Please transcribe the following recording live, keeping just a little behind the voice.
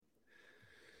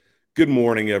Good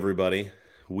morning, everybody.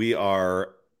 We are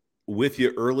with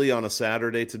you early on a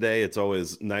Saturday today. It's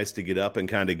always nice to get up and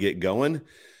kind of get going.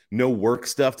 No work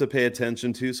stuff to pay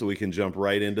attention to, so we can jump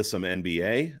right into some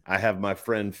NBA. I have my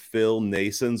friend Phil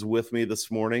Naessens with me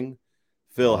this morning.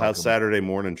 Phil, Oh, how's good. Saturday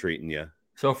morning treating you?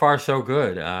 So far, so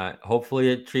good.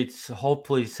 Hopefully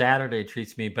Saturday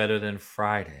treats me better than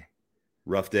Friday.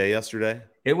 Rough day yesterday?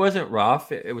 It wasn't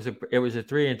rough. It was a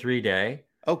 3-and-3 day.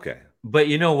 Okay. But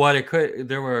you know what?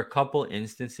 There were a couple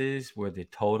instances where the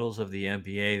totals of the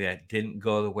NBA that didn't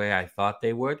go the way I thought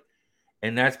they would.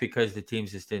 And that's because the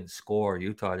teams just didn't score.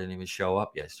 Utah didn't even show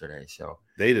up yesterday. So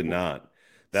They did not. it's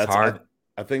That's I hard.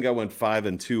 I think I went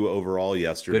 5-2 overall Good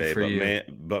yesterday, for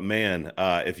but you. man,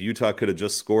 if Utah could have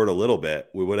just scored a little bit,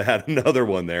 we would have had another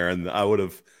one there, and I would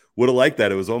have liked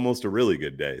that. It was almost a really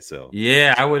good day. So,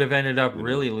 Yeah, I would have ended up you know,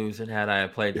 really losing had I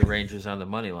played the Rangers on the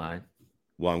money line.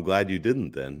 well, I'm glad you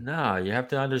didn't then. No, you have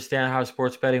to understand how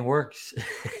sports betting works. You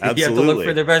have to look for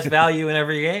Absolutely. the best value in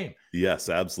every game. Yes,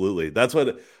 absolutely. That's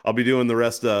what I'll be doing the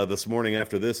rest this morning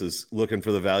after this is looking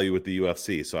for the value with the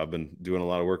UFC. So I've been doing a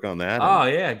lot of work on that, and Oh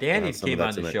yeah, we'll Danny have some of came that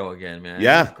on the tonight. show again, man. He's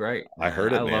Yeah, great, I man.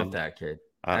 heard I it, love man. that kid.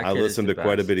 I, That I kid is listened the to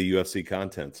quite a best. bit of UFC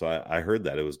content, so I heard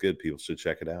that it was good. People should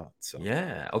check it out. So,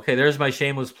 Yeah. Okay, there's my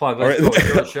shameless plug. all Let's right,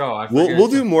 go. Short show. I we'll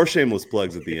forget do some. more shameless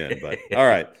plugs at the end, but all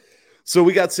right. So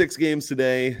we got 6 games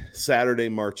today, Saturday,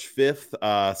 March 5th.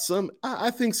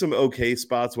 I think some okay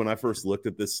spots. When I first looked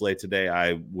at this slate today,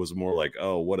 I was more like,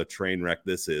 oh, what a train wreck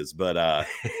this is. But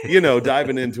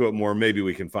diving into it more, maybe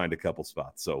we can find a couple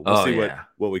spots. So we'll Oh see what yeah.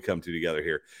 we come to together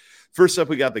here. First up,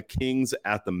 we got the Kings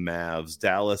at the Mavs.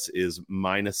 Dallas is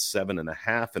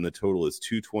 -7.5, and the total is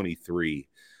 223.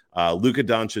 Luka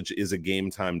Doncic is a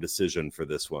game time decision for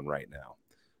this one right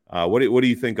now. What do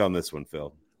you think on this one,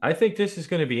 Phil? I think this is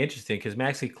going to be interesting because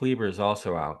Maxi Kleber is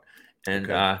also out, and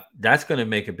Okay. that's going to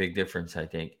make a big difference. I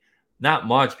think not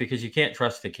much because you can't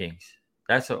trust the Kings.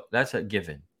 That's a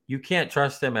given. You can't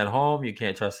trust them at home. You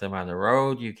can't trust them on the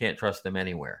road. You can't trust them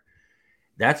anywhere.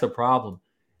 That's a problem.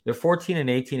 They're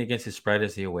 14-18 against the spread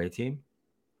as the away team.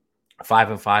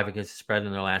 5-5 against the spread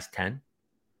in their last 10.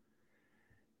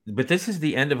 But this is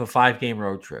the end of a 5-game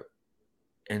road trip,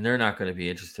 and they're not going to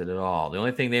be interested at all. The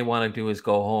only thing they want to do is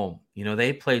go home.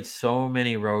 They played so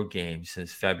many road games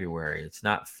since February. It's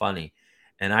not funny.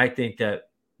 And I think that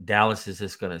Dallas is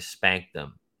just going to spank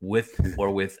them with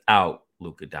or without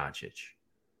Luka Doncic.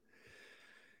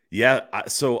 Yeah,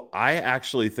 so I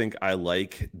actually think I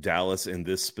like Dallas in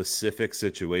this specific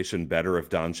situation better if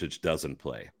Doncic doesn't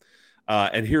play.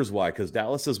 And here's why, because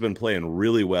Dallas has been playing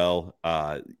really well.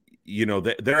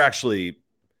 They're actually,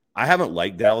 I haven't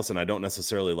liked Dallas, and I don't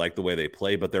necessarily like the way they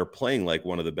play, but they're playing like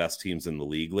one of the best teams in the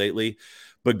league lately.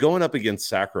 But going up against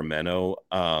Sacramento,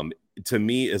 to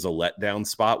me, is a letdown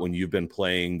spot when you've been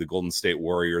playing the Golden State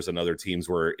Warriors and other teams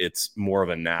where it's more of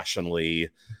a nationally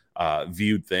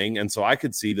viewed thing. And so I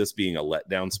could see this being a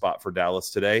letdown spot for Dallas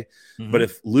today. But Mm-hmm.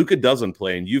 if Luka doesn't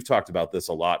play, and you've talked about this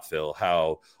a lot, Phil,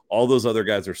 how all those other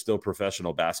guys are still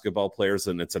professional basketball players,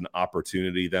 and it's an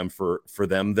opportunity for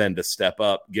them then to step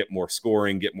up, get more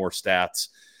scoring, get more stats,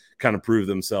 kind of prove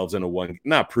themselves in a one,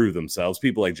 not prove themselves.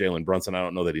 People like Jalen Brunson, I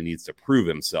don't know that he needs to prove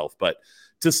himself, but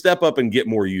to step up and get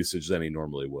more usage than he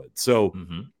normally would.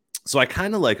 Mm-hmm. So I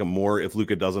kind of like him more if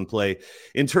Luka doesn't play.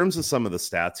 In terms of some of the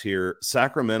stats here,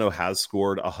 Sacramento has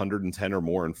scored 110 or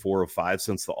more in 4 of 5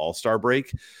 since the All-Star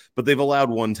break, but they've allowed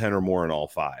 110 or more in all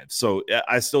 5. So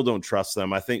I still don't trust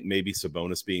them. I think maybe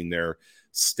Sabonis being there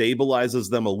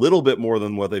stabilizes them a little bit more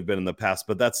than what they've been in the past,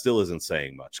 but that still isn't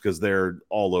saying much because they're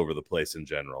all over the place in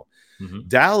general. Mm-hmm.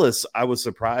 Dallas, I was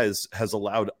surprised, has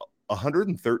allowed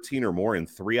 113 or more in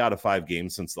 3 out of 5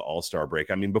 games since the All-Star break.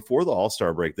 I mean, before the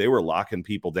All-Star break, they were locking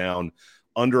people down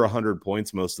under 100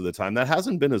 points most of the time. That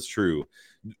hasn't been as true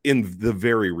in the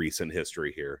very recent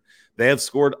history here. They have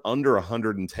scored under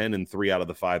 110 in 3 out of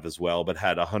the 5 as well, but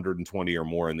had 120 or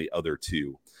more in the other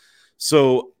 2.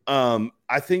 So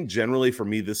I think generally for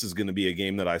me, this is going to be a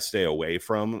game that I stay away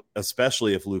from,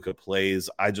 especially if Luka plays.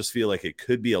 I just feel like it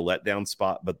could be a letdown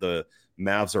spot, but the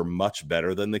Mavs are much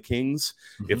better than the Kings.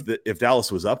 Mm-hmm. If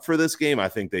Dallas was up for this game, I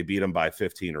think they beat them by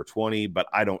 15 or 20, but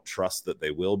I don't trust that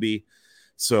they will be.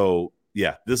 So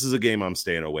yeah, this is a game I'm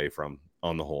staying away from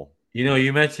on the whole.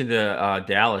 You mentioned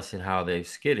Dallas and how they've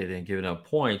skidded and given up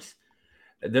points.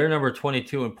 They're number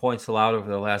 22 in points allowed over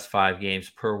the last 5 games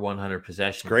per 100 It's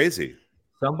possessions. crazy.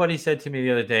 Somebody said to me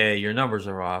the other day, "Your numbers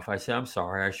are off." I said, "I'm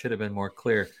sorry. I should have been more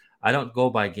clear. I don't go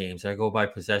by games. I go by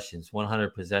possessions,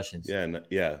 100 possessions." Yeah,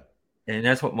 yeah. And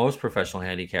that's what most professional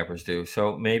handicappers do.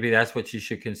 So maybe that's what you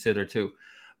should consider too.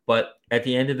 But at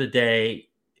the end of the day,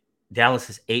 Dallas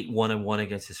is 8-1-1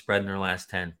 against the spread in their last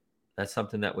 10. That's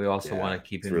something that we also want to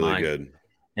keep it's in really mind. good.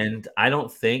 And I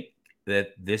don't think that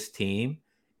this team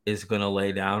is going to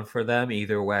lay down for them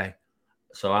either way.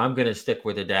 So I'm going to stick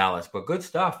with the Dallas. But good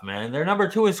stuff, man. They're number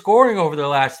 2 in scoring over the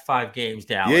last 5 games,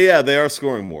 Dallas. Yeah, they are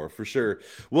scoring more for sure.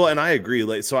 Well, and I agree.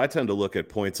 Like, so I tend to look at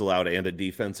points allowed and a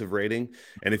defensive rating.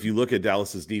 And if you look at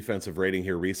Dallas's defensive rating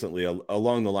here recently,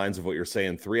 along the lines of what you're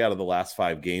saying, 3 out of the last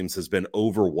 5 games has been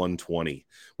over 120,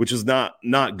 which is not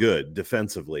good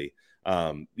defensively.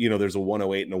 There's a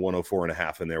 108 and a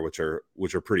 104.5 in there, which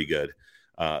are pretty good.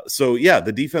 So yeah,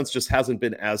 the defense just hasn't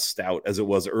been as stout as it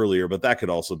was earlier, but that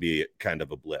could also be kind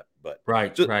of a blip. But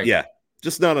right. Yeah.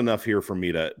 Just not enough here for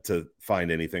me to find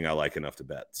anything I like enough to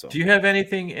bet. So, do you have any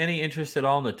interest at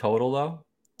all in the total though?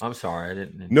 I'm sorry, I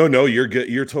didn't. No, you're good.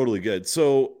 You're totally good.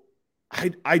 So,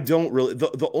 I don't really.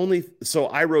 The only so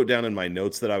I wrote down in my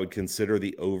notes that I would consider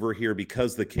the over here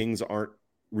because the Kings aren't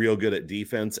real good at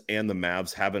defense and the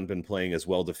Mavs haven't been playing as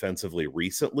well defensively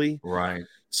recently. Right.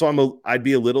 So I'd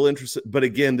be a little interested, but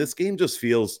again, this game just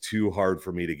feels too hard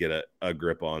for me to get a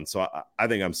grip on. So I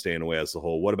think I'm staying away as a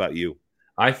whole. What about you?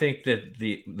 I think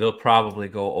that they'll probably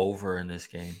go over in this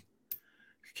game.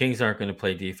 Kings aren't going to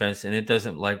play defense, and it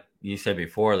doesn't, like you said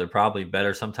before, they're probably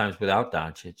better sometimes without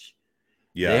Doncic.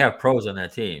 Yeah. They have pros on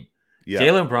that team. Yeah.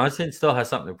 Jalen Brunson still has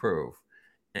something to prove.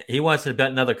 He wants to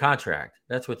bet another contract.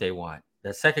 That's what they want.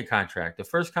 That second contract. The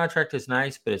first contract is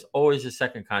nice, but it's always the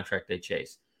second contract they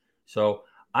chase. So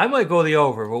I might go the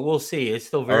over, but we'll see. It's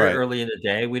still very early in the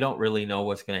day. We don't really know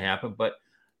what's going to happen, but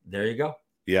there you go.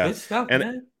 Yeah. Good stuff,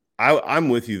 man. I'm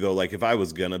with you, though. Like, if I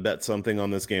was going to bet something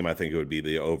on this game, I think it would be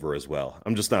the over as well.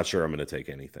 I'm just not sure I'm going to take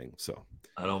anything. So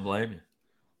I don't blame you.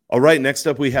 All right. Next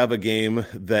up, we have a game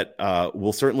that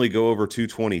will certainly go over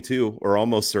 222, or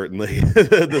almost certainly.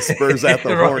 The Spurs at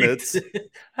the Hornets.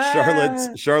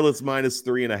 Charlotte's minus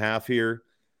 3.5 here,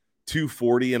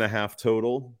 240.5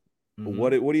 total. Mm-hmm.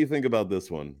 What do you think about this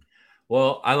one?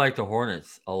 Well, I like the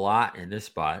Hornets a lot in this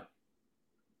spot.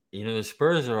 The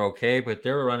Spurs are okay, but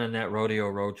they're running that rodeo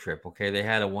road trip. Okay, they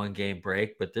had a 1-game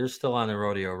break, but they're still on the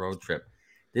rodeo road trip.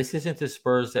 This isn't the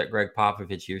Spurs that Greg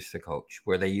Popovich used to coach,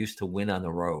 where they used to win on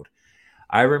the road.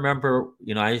 I remember,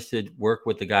 I used to work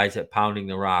with the guys at Pounding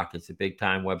the Rock. It's a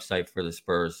big-time website for the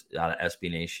Spurs out of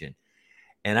SB Nation.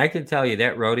 And I can tell you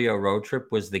that rodeo road trip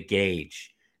was the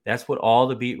gauge. That's what all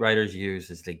the beat writers use,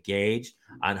 is the gauge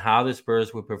on how the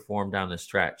Spurs would perform down the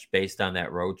stretch based on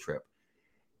that road trip.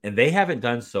 And they haven't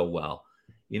done so well.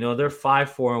 They're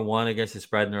 5-4-1 against the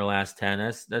spread in their last 10.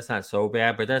 That's not so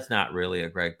bad, but that's not really a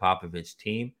Greg Popovich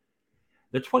team.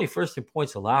 They're 21st in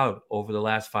points allowed over the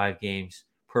last 5 games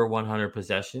per 100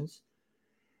 possessions.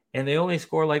 And they only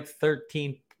score like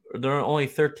 13. They're only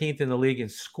 13th in the league in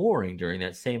scoring during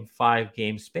that same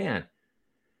 5-game span.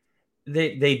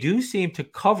 They do seem to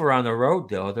cover on the road,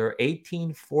 though. They're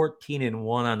 18-14-1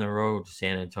 on the road,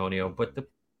 San Antonio.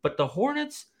 But the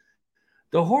Hornets...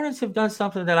 The Hornets have done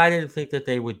something that I didn't think that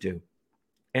they would do,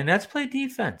 and that's play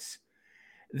defense.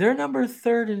 They're number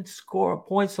 3rd in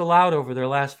points allowed over their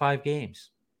last 5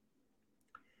 games.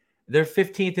 They're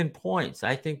 15th in points.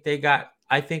 I think they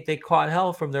caught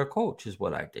hell from their coach, is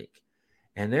what I think.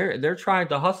 And they're trying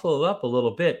to hustle it up a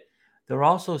little bit. They're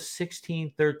also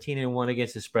 16-13-1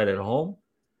 against the spread at home,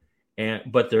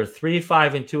 but they're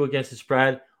 3-5-2 against the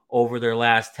spread over their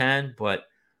last 10. But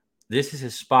this is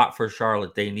a spot for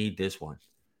Charlotte. They need this one.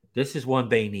 This is one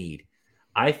they need.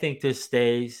 I think this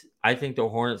stays. I think the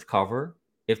Hornets cover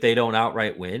if they don't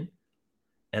outright win.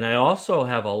 And I also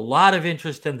have a lot of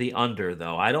interest in the under,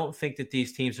 though. I don't think that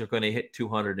these teams are going to hit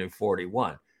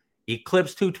 241.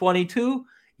 Eclipse 222?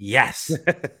 Yes.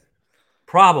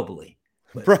 Probably.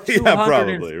 But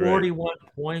 241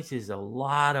 points is a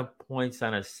lot of points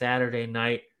on a Saturday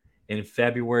night in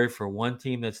February for one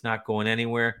team that's not going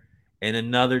anywhere. And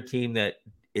another team that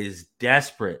is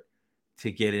desperate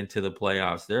to get into the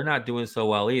playoffs. They're not doing so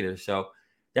well either. So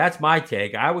that's my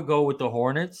take. I would go with the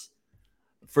Hornets.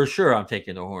 For sure, I'm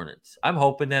taking the Hornets. I'm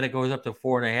hoping that it goes up to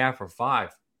 4.5 or 5.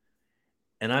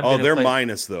 And they're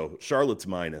minus, though. Charlotte's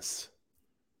minus.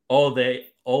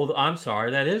 I'm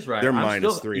sorry. That is right. They're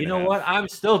minus 3.5. You know what? I'm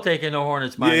still taking the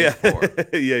Hornets minus 4.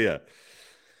 Yeah.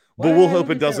 But we'll hope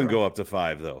it doesn't go up to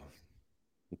 5, though.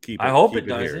 I hope it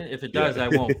doesn't. If it does, I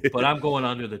won't. But I'm going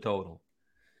under the total.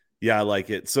 Yeah, I like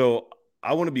it. So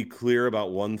I want to be clear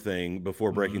about one thing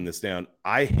before breaking this down.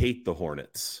 I hate the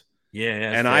Hornets. Yeah,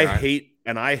 and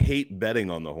I hate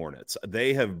betting on the Hornets.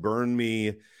 They have burned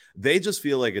me. They just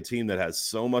feel like a team that has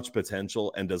so much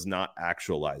potential and does not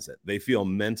actualize it. They feel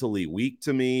mentally weak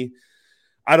to me.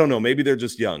 I don't know. Maybe they're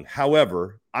just young.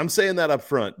 However, I'm saying that up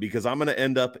front because I'm going to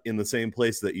end up in the same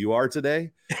place that you are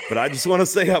today. But I just want to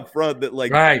say up front that,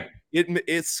 like, right.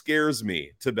 it scares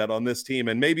me to bet on this team.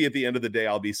 And maybe at the end of the day,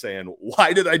 I'll be saying,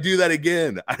 why did I do that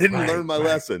again? I didn't learn my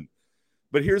lesson.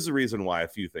 But here's the reason why. A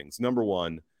few things. Number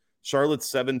one,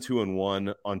 Charlotte's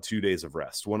 7-2-1 on 2 days of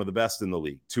rest. One of the best in the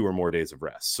league, 2 or more days of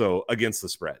rest. So against the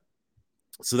spread.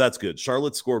 So that's good.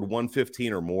 Charlotte scored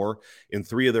 115 or more in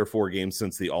 3 of their 4 games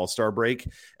since the All-Star break.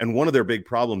 And one of their big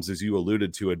problems, as you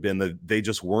alluded to, had been that they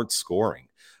just weren't scoring.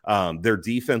 Their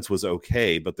defense was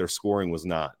okay, but their scoring was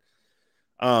not.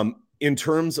 In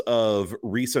terms of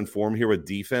recent form here with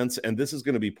defense, and this is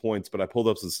going to be points, but I pulled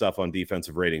up some stuff on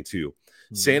defensive rating too.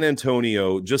 Mm-hmm. San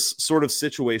Antonio, just sort of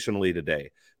situationally today,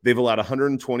 they've allowed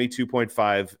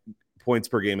 122.5 points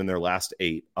per game in their last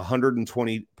 8,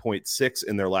 120.6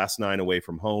 in their last 9 away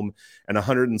from home, and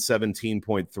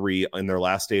 117.3 in their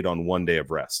last 8 on 1 day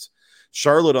of rest.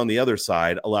 Charlotte, on the other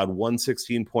side, allowed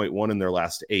 116.1 in their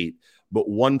last 8, but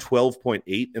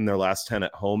 112.8 in their last 10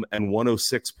 at home, and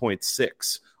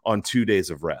 106.6 on 2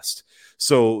 days of rest.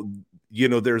 So,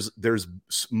 there's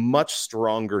much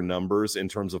stronger numbers in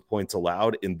terms of points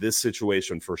allowed in this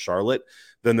situation for Charlotte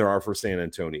than there are for San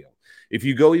Antonio. If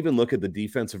you go even look at the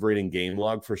defensive rating game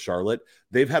log for Charlotte,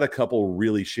 they've had a couple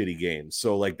really shitty games.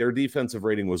 So like their defensive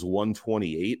rating was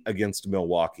 128 against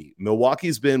Milwaukee.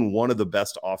 Milwaukee's been one of the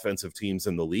best offensive teams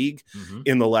in the league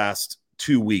in the last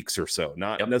 2 weeks or so.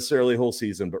 Not necessarily whole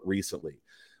season, but recently.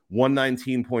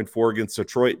 119.4 against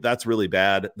Detroit. That's really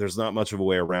bad. There's not much of a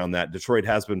way around that. Detroit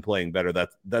has been playing better.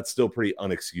 That's still pretty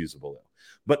unexcusable though.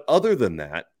 But other than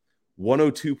that,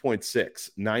 102.6,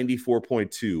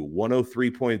 94.2,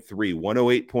 103.3,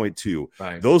 108.2.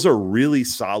 Right. Those are really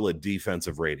solid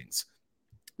defensive ratings.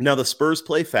 Now, the Spurs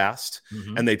play fast,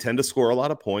 and they tend to score a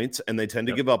lot of points, and they tend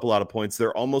to give up a lot of points.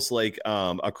 They're almost like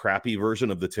a crappy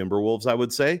version of the Timberwolves, I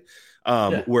would say,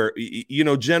 where,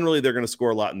 generally they're going to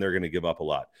score a lot and they're going to give up a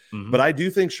lot. But I do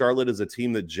think Charlotte is a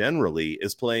team that generally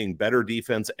is playing better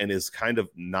defense and is kind of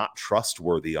not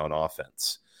trustworthy on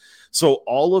offense. So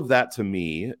all of that to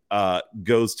me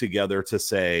goes together to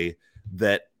say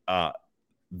that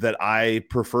that I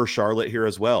prefer Charlotte here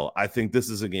as well. I think this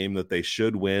is a game that they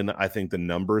should win. I think the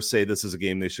numbers say this is a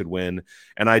game they should win.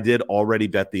 And I did already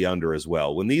bet the under as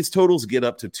well. When these totals get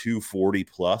up to 240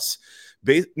 plus,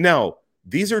 now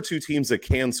these are two teams that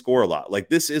can score a lot. Like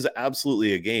this is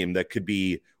absolutely a game that could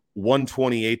be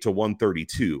 128 to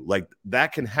 132. Like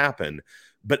that can happen,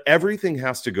 but everything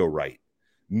has to go right.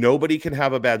 Nobody can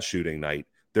have a bad shooting night.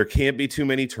 There can't be too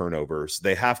many turnovers.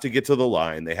 They have to get to the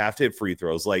line. They have to hit free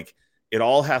throws. Like it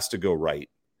all has to go right.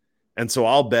 And so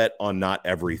I'll bet on not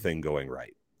everything going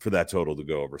right for that total to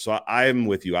go over. So I'm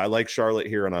with you. I like Charlotte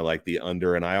here and I like the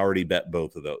under, and I already bet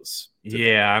both of those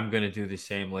today. Yeah, I'm going to do the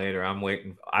same later. I'm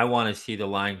waiting. I want to see the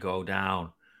line go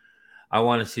down. I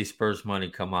want to see Spurs money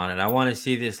come on, and I want to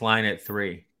see this line at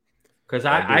 3. Because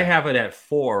I have it at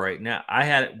 4 right now. I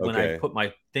had it when I put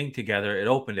my thing together. It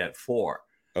opened at 4.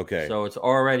 Okay. So it's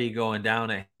already going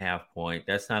down a half point.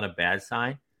 That's not a bad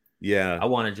sign. Yeah. I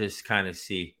want to just kind of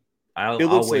see. I'll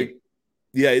wait.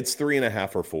 Yeah, it's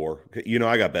 3.5 or 4.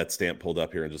 I got Bet Stamp pulled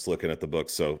up here and just looking at the book.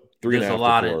 So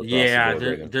 3.5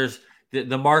 to 4. There's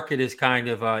the market is kind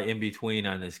of in between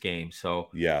on this game. So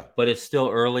yeah, but it's still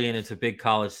early and it's a big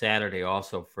college Saturday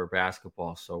also for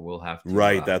basketball. So we'll have to.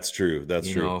 Right. That's true. That's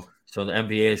true. So the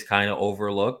NBA is kind of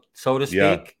overlooked, so to speak.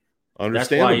 Yeah,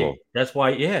 understandable. That's why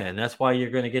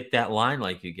you're going to get that line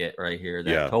like you get right here,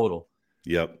 that total.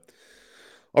 Yep.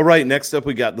 All right, next up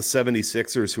we got the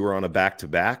 76ers who are on a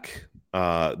back-to-back.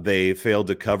 They failed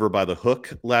to cover by the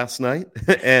hook last night,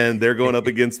 and they're going up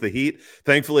against the Heat.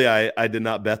 Thankfully, I did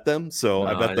not bet them, so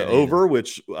I bet the over,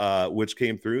 which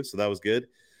came through, so that was good.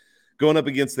 Going up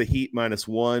against the Heat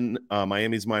 -1,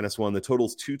 Miami's -1. The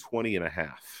total's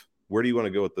 220.5. Where do you want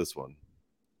to go with this one?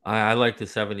 I like the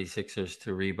 76ers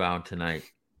to rebound tonight.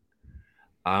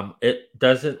 It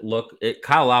doesn't look –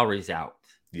 Kyle Lowry's out.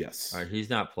 Yes. All right, he's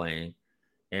not playing.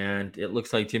 And it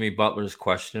looks like Jimmy Butler's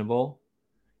questionable.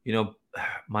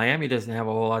 Miami doesn't have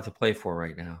a whole lot to play for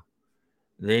right now.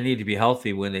 They need to be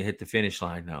healthy when they hit the finish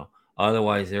line now.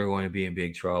 Otherwise, they're going to be in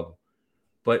big trouble.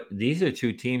 But these are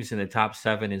two teams in the top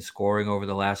 7 in scoring over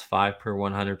the last 5 per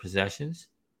 100 possessions.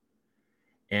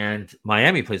 And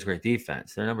Miami plays great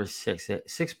defense. They're number 6.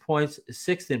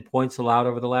 6th in points allowed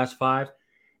over the last 5.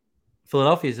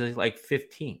 Philadelphia is like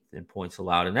 15th in points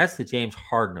allowed. And that's the James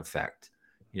Harden effect.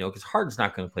 Because Harden's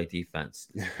not going to play defense.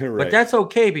 Right. But that's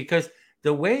okay because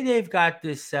the way they've got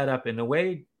this set up and the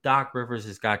way Doc Rivers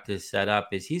has got this set up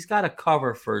is he's got a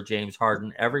cover for James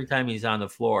Harden every time he's on the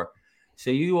floor.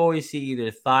 So you always see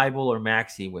either Thibault or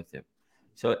Maxey with him.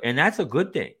 And that's a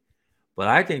good thing. But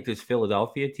I think this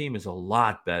Philadelphia team is a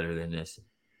lot better than this.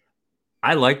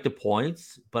 I like the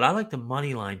points, but I like the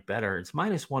money line better. It's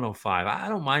minus 105. I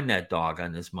don't mind that dog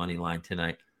on this money line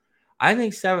tonight. I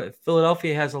think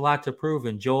Philadelphia has a lot to prove,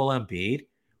 and Joel Embiid,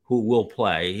 who will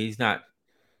play, he's not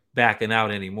backing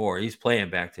out anymore. He's playing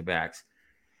back-to-backs.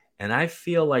 And I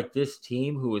feel like this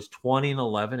team, who is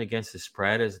 20-11 against the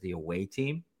spread as the away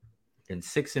team, and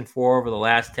 6-4 over the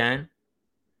last 10,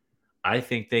 I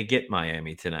think they get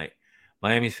Miami tonight.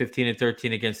 Miami's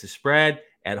 15-13 against the spread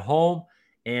at home,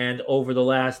 and over the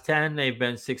last 10, they've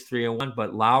been 6-3-1.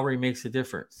 But Lowry makes a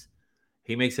difference.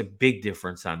 He makes a big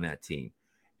difference on that team,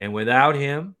 and without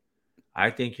him, I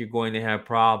think you're going to have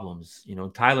problems.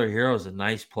 Tyler Hero is a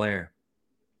nice player,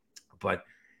 but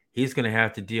he's going to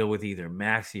have to deal with either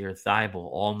Maxey or Thibault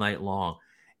all night long,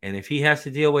 and if he has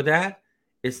to deal with that,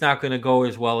 it's not going to go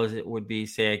as well as it would be,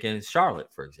 say, against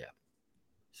Charlotte, for example.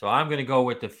 So I'm going to go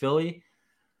with the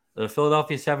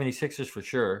Philadelphia 76ers for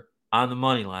sure. On the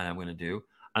money line, I'm going to do.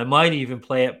 I might even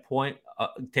play at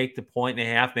take the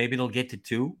 1.5. Maybe it'll get to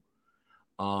 2.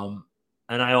 And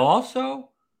I also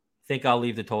think I'll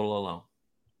leave the total alone.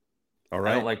 All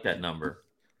right. I don't like that number.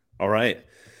 All right.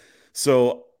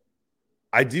 So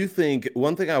I do think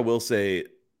one thing I will say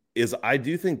is I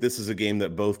do think this is a game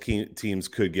that both teams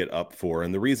could get up for.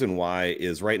 And the reason why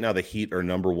is right now the Heat are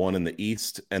number 1 in the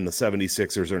East and the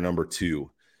 76ers are number 2.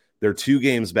 They're 2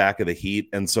 games back of the Heat.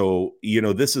 And so,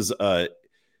 this is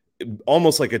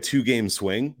almost like a 2-game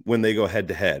swing when they go head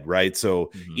to head, right?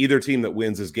 So either team that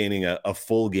wins is gaining a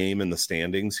full game in the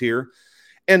standings here.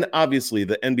 And obviously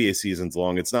the NBA season's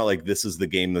long. It's not like this is the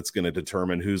game that's going to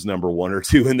determine who's number 1 or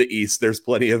 2 in the East. There's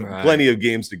plenty of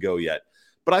games to go yet.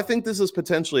 But I think this is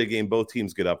potentially a game both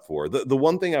teams get up for. The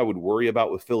one thing I would worry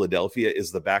about with Philadelphia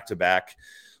is the back-to-back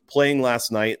playing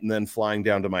last night and then flying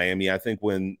down to Miami. I think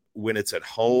when it's at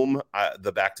home,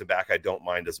 the back-to-back I don't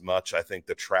mind as much. I think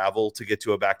the travel to get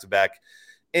to a back-to-back,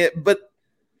 but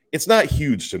it's not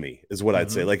huge to me is what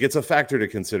I'd say. Like, it's a factor to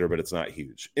consider, but it's not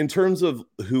huge. In terms of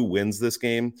who wins this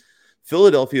game,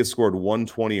 Philadelphia scored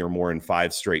 120 or more in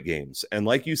 5 straight games. And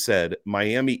like you said,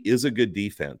 Miami is a good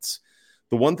defense.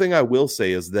 The one thing I will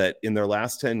say is that in their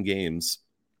last 10 games,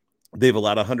 they've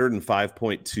allowed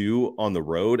 105.2 on the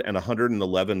road and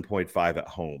 111.5 at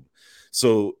home.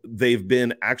 So they've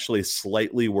been actually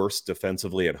slightly worse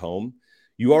defensively at home.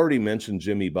 You already mentioned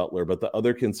Jimmy Butler, but the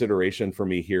other consideration for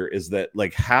me here is that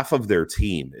like half of their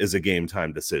team is a game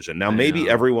time decision. Now, maybe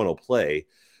everyone will play,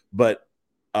 but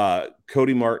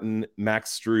Cody Martin,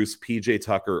 Max Strus, PJ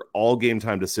Tucker, all game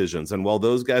time decisions. And while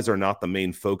those guys are not the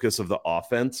main focus of the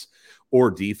offense or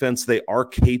defense, they are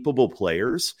capable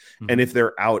players. And if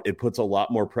they're out, it puts a lot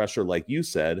more pressure, like you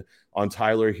said, on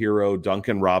Tyler Hero,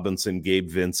 Duncan Robinson, Gabe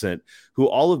Vincent, who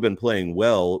all have been playing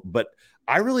well. But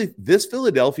this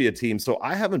Philadelphia team, so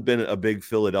I haven't been a big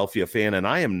Philadelphia fan, and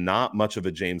I am not much of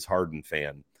a James Harden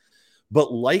fan.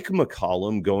 But like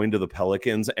McCollum going to the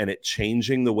Pelicans and it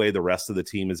changing the way the rest of the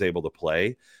team is able to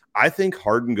play, I think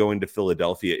Harden going to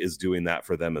Philadelphia is doing that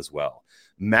for them as well.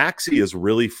 Maxey is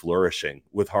really flourishing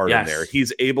with Harden there.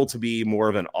 He's able to be more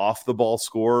of an off-the-ball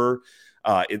scorer.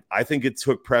 I think it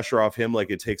took pressure off him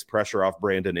like it takes pressure off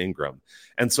Brandon Ingram.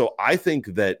 And so I think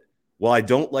that while I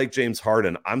don't like James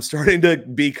Harden, I'm starting to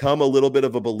become a little bit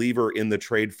of a believer in the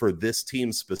trade for this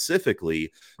team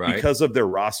specifically because of their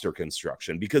roster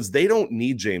construction, because they don't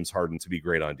need James Harden to be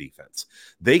great on defense.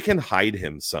 They can hide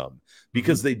him some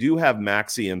because they do have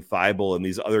Maxey and Thibault and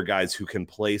these other guys who can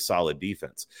play solid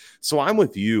defense. So I'm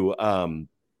with you.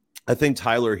 I think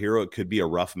Tyler Hero could be a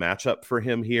rough matchup for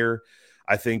him here.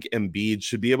 I think Embiid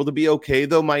should be able to be okay,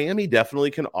 though Miami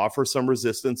definitely can offer some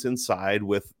resistance inside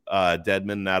with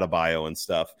Dedmon and Adebayo and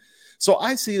stuff. So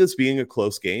I see this being a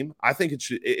close game. I think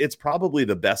it's probably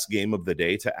the best game of the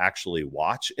day to actually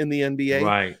watch in the NBA.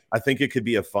 Right. I think it could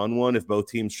be a fun one if both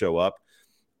teams show up.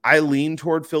 I lean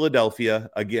toward Philadelphia.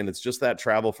 Again, it's just that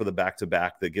travel for the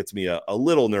back-to-back that gets me a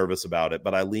little nervous about it,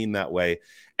 but I lean that way.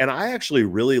 And I actually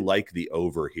really like the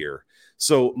over here.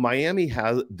 So Miami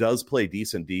does play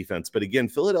decent defense, but again,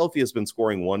 Philadelphia has been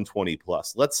scoring 120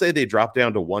 plus. Let's say they drop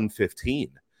down to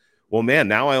 115. Well, man,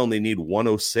 now I only need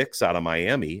 106 out of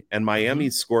Miami, and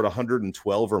Miami scored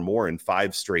 112 or more in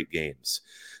 5 straight games.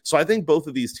 So I think both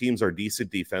of these teams are decent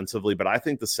defensively, but I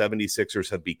think the 76ers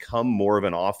have become more of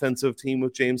an offensive team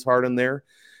with James Harden there.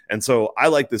 And so I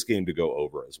like this game to go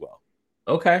over as well.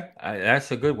 Okay,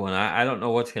 that's a good one. I don't know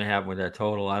what's going to happen with that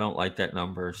total. I don't like that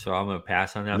number, so I'm going to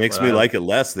pass on that. Makes me like it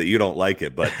less that you don't like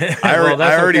it, but well,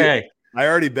 I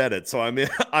already bet it, so I'm in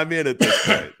at this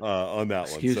point on that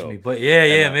Excuse one. me, but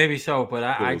yeah, maybe so. But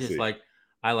I just see.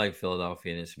 I like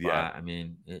Philadelphia in this Yeah. spot. I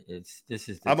mean, this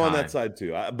is the I'm on that time. side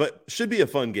too. But should be a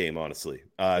fun game, honestly.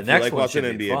 The If you next like one watching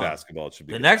should be NBA fun. basketball, it should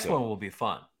be The good. next So one will be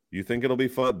fun. you think it'll be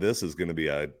fun? This is going to be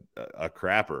a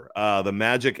crapper. The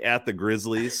Magic at the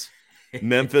Grizzlies.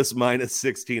 Memphis minus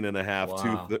 16.5,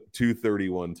 Wow.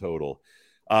 231 total.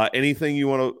 Anything you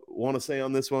want to say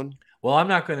on this one? Well, I'm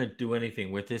not going to do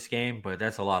anything with this game, but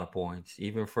that's a lot of points,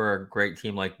 even for a great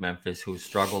team like Memphis, who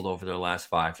struggled over their last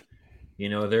 5.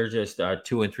 They're just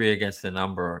 2-3 against the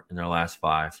number in their last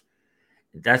 5.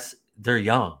 They're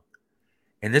young,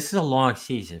 and this is a long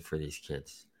season for these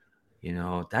kids.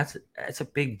 That's a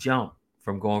big jump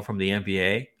from going from the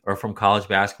NBA or from college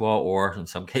basketball, or in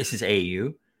some cases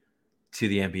AU, to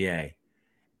the NBA,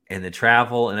 and the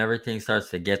travel and everything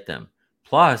starts to get them.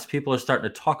 Plus, people are starting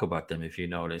to talk about them. If you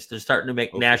notice, they're starting to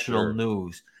make national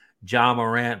news. Ja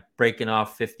Morant breaking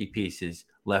off 50 pieces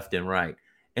left and right,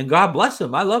 and God bless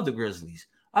them. I love the Grizzlies.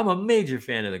 I'm a major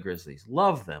fan of the Grizzlies.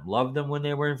 Love them. Loved them when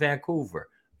they were in Vancouver.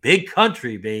 Big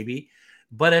country, baby.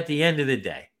 But at the end of the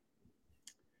day,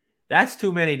 that's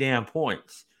too many damn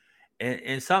points.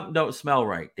 And something don't smell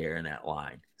right there in that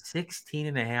line.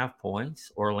 16.5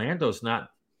 points. Orlando's not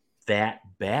that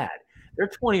bad. They're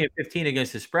 20-15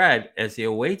 against the spread as the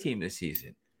away team this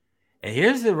season. And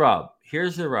here's the rub.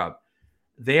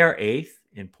 They are 8th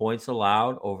in points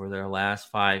allowed over their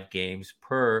last 5 games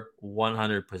per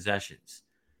 100 possessions.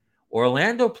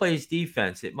 Orlando plays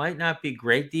defense. It might not be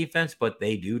great defense, but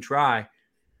they do try.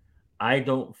 I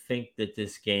don't think that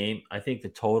this game, I think the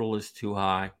total is too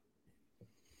high.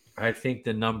 I think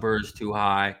the number is too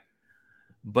high,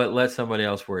 but let somebody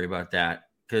else worry about that,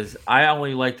 because I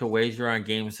only like to wager on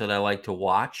games that I like to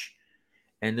watch,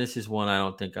 and this is one I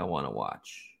don't think I want to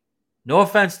watch. No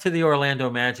offense to the Orlando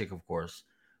Magic, of course,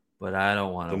 but I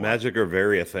don't want to. The Magic are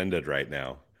very offended right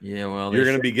now. Yeah, well, you're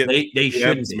going to be getting they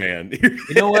should be, man.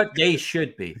 You know what? They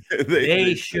should be.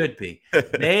 They should be.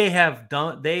 They have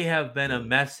been a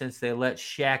mess since they let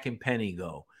Shaq and Penny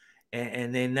go,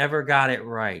 and they never got it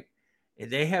right.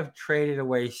 They have traded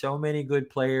away so many good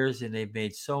players, and they've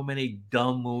made so many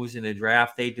dumb moves in the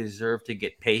draft. They deserve to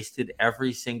get pasted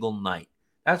every single night.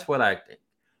 That's what I think.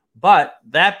 But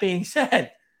that being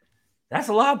said, that's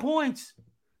a lot of points.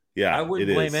 Yeah, I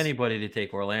wouldn't blame anybody to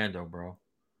take Orlando, bro.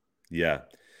 Yeah.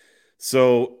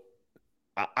 So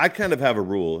I kind of have a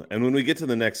rule, and when we get to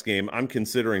the next game, I'm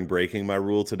considering breaking my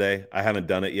rule today. I haven't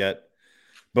done it yet,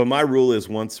 but my rule is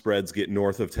once spreads get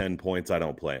north of 10 points, I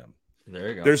don't play them. There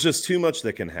you go. There's just too much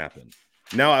that can happen.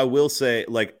 Now, I will say,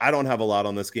 I don't have a lot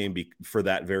on this game for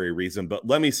that very reason, but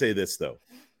let me say this, though.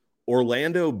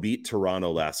 Orlando beat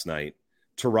Toronto last night.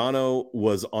 Toronto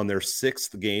was on their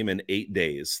 6th game in 8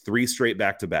 days, 3 straight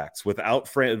back-to-backs without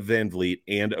Fred VanVleet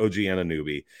and OG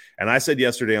Anunoby. And I said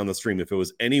yesterday on the stream, if it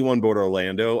was anyone but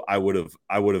Orlando, I would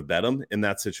have bet them in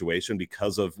that situation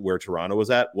because of where Toronto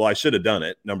was at. Well, I should have done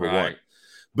it, number one.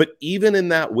 But even in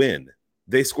that win,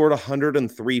 they scored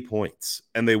 103 points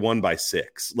and they won by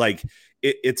 6.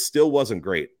 It still wasn't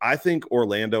great. I think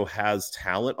Orlando has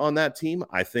talent on that team.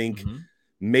 I think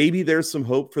maybe there's some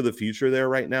hope for the future there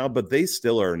right now, but they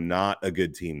still are not a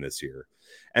good team this year.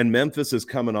 And Memphis is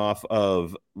coming off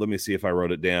of, let me see if I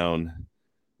wrote it down.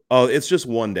 Oh, it's just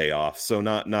 1 day off, so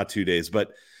not 2 days.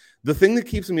 But the thing that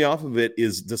keeps me off of it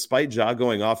is, despite Ja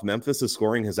going off, Memphis'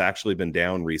 scoring has actually been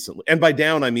down recently. And by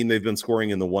down, I mean they've been scoring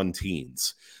in the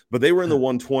 1-teens. But they were in the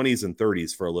 120s and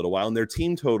 30s for a little while, and their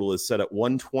team total is set at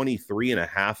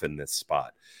 123.5 in this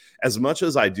spot. As much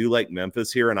as I do like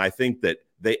Memphis here, and I think that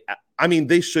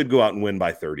they should go out and win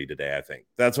by 30 today, I think.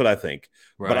 That's what I think.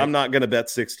 Right. But I'm not going to bet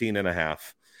 16.5.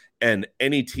 And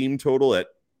any team total at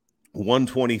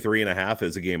 123.5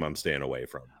 is a game I'm staying away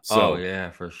from. So,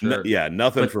 yeah, for sure.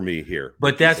 Nothing for me here.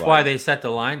 But that's why they set the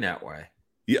line that way.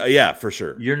 Yeah, for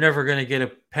sure. You're never going to get a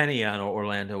penny on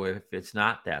Orlando if it's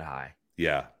not that high.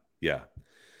 Yeah.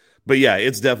 But yeah,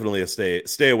 it's definitely a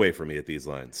stay away from me at these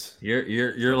lines.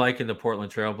 You're liking the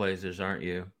Portland Trailblazers, aren't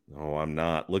you? Oh, I'm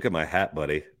not. Look at my hat,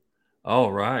 buddy. Oh,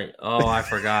 right. Oh, I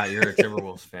forgot. You're a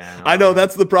Timberwolves fan. I know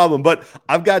that's the problem, but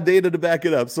I've got data to back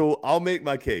it up, so I'll make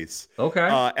my case.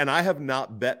 Okay. And I have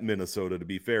not bet Minnesota, to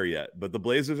be fair, yet, but the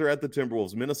Blazers are at the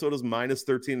Timberwolves. Minnesota's minus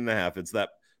 13.5. It's that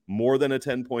more than a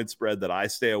 10-point spread that I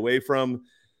stay away from.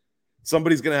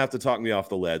 Somebody's going to have to talk me off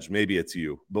the ledge. Maybe it's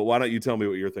you, but why don't you tell me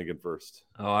what you're thinking first?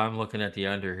 Oh, I'm looking at the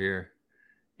under here.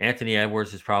 Anthony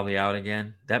Edwards is probably out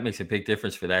again. That makes a big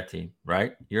difference for that team,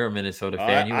 right? You're a Minnesota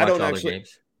fan. You watch all the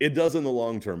games. It does in the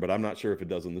long term, but I'm not sure if it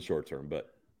does in the short term. But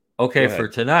okay, for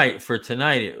tonight,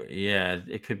 yeah,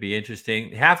 it could be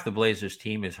interesting. Half the Blazers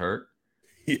team is hurt.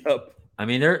 Yep. I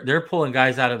mean, they're pulling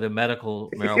guys out of the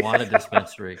medical marijuana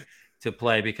dispensary. to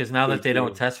play because now that they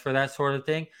don't test for that sort of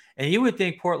thing, and you would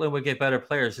think Portland would get better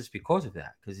players just because of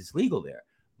that, because it's legal there.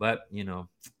 But,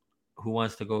 who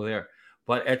wants to go there?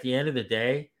 But at the end of the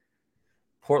day,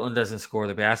 Portland doesn't score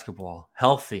the basketball.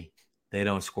 Healthy, they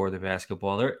don't score the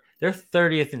basketball. They're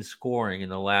 30th in scoring in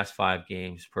the last 5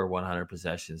 games per 100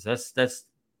 possessions. That's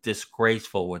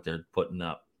disgraceful what they're putting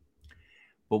up.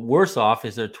 But worse off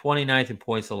is they're 29th in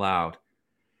points allowed.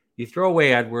 You throw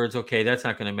away Edwards, okay, that's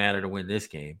not going to matter to win this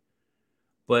game.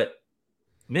 But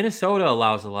Minnesota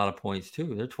allows a lot of points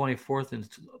too. They're 24th in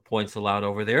points allowed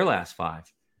over their last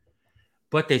 5.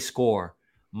 But they score.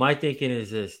 My thinking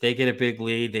is this. They get a big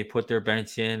lead. They put their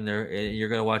bench in. You're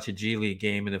going to watch a G League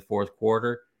game in the fourth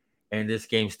quarter, and this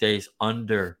game stays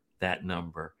under that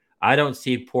number. I don't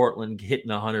see Portland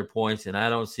hitting 100 points, and I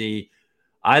don't see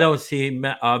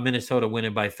Minnesota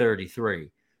winning by 33.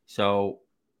 So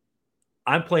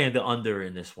I'm playing the under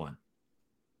in this one.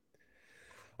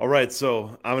 All right,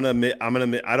 so I'm gonna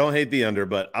admit, I don't hate the under,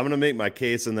 but I'm gonna make my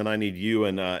case, and then I need you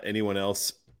and anyone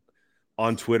else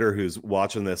on Twitter who's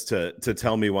watching this to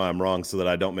tell me why I'm wrong, so that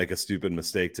I don't make a stupid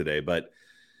mistake today. But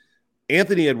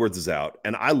Anthony Edwards is out,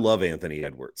 and I love Anthony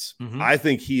Edwards. Mm-hmm. I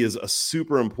think he is a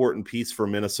super important piece for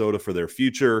Minnesota for their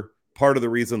future. Part of the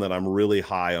reason that I'm really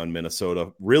high on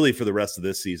Minnesota, really for the rest of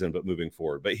this season, but moving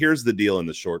forward. But here's the deal in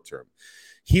the short term.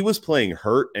 He was playing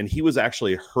hurt, and he was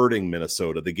actually hurting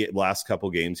Minnesota the last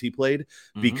couple games he played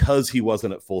because he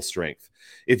wasn't at full strength.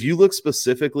 If you look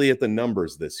specifically at the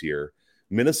numbers this year,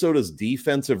 Minnesota's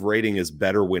defensive rating is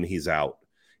better when he's out.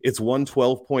 It's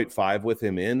 112.5 with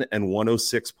him in and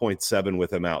 106.7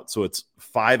 with him out. So it's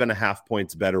 5.5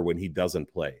 points better when he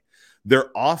doesn't play. Their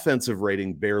offensive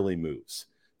rating barely moves.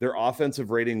 Their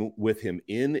offensive rating with him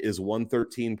in is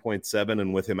 113.7,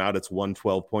 and with him out, it's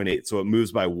 112.8. So it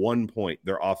moves by 1 point,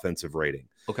 their offensive rating.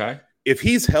 Okay. If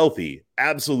he's healthy,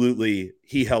 absolutely,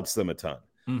 he helps them a ton.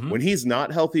 Mm-hmm. When he's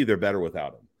not healthy, they're better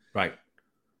without him. Right.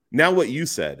 Now, what you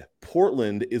said,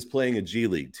 Portland is playing a G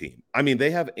League team. I mean,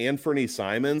 they have Anthony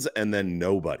Simons and then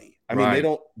nobody. I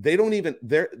mean, they don't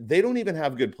even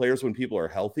have good players when people are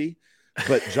healthy.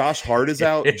 But Josh Hart is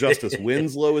out. Justice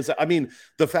Winslow is out. I mean,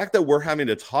 the fact that we're having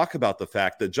to talk about the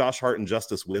fact that Josh Hart and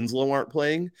Justice Winslow aren't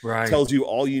playing tells you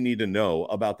all you need to know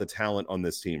about the talent on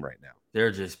this team right now.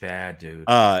 They're just bad, dude.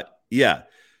 Yeah.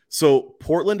 So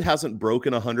Portland hasn't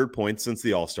broken 100 points since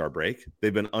the All-Star break.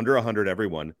 They've been under 100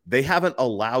 everyone. They haven't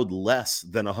allowed less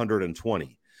than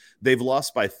 120. They've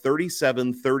lost by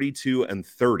 37, 32, and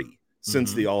 30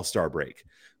 since the All-Star break.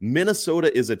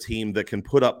 Minnesota is a team that can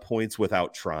put up points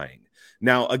without trying.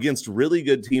 Now, against really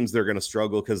good teams, they're going to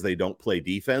struggle because they don't play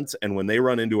defense. And when they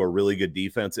run into a really good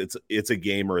defense, it's a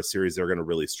game or a series they're going to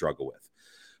really struggle with.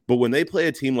 But when they play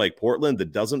a team like Portland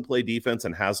that doesn't play defense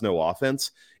and has no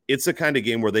offense, it's the kind of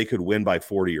game where they could win by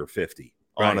 40 or 50,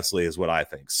 honestly, is what I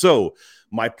think. So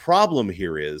my problem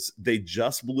here is they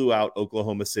just blew out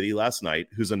Oklahoma City last night,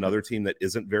 who's another team that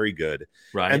isn't very good.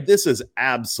 Right. And this is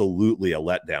absolutely a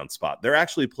letdown spot. They're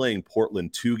actually playing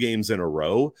Portland 2 games in a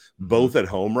row, both at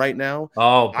home right now.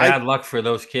 Oh, bad luck for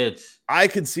those kids. I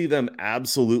could see them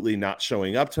absolutely not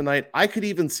showing up tonight. I could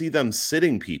even see them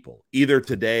sitting people either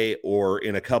today or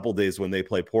in a couple days when they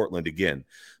play Portland again.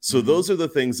 So those are the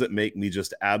things that make me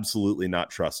just absolutely not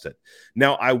trust it.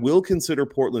 Now, I will consider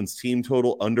Portland's team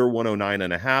total under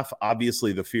 109.5.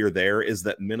 Obviously, the fear there is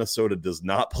that Minnesota does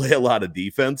not play a lot of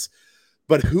defense.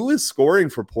 But who is scoring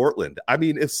for Portland? I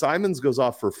mean, if Simons goes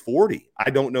off for 40, I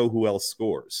don't know who else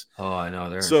scores. Oh, I know.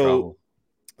 They're in trouble.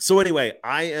 So anyway,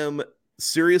 I am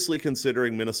seriously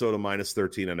considering Minnesota minus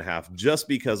 13.5 just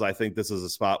because I think this is a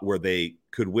spot where they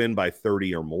could win by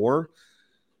 30 or more.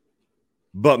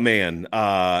 But man,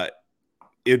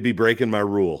 it'd be breaking my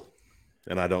rule.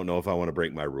 And I don't know if I want to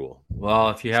break my rule. Well,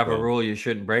 if you have a rule, you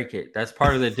shouldn't break it. That's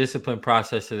part of the discipline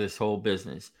process of this whole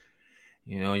business.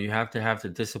 You know, you have to have the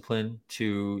discipline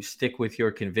to stick with your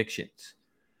convictions.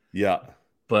 Yeah.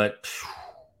 But,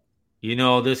 you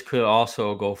know, this could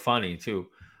also go funny too.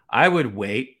 I would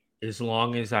wait as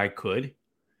long as I could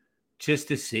just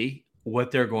to see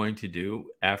what they're going to do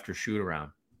after shoot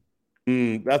around.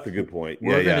 That's a good point.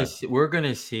 We're going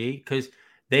to see because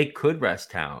they could rest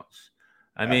Towns.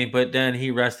 I mean, but then he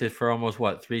rested for almost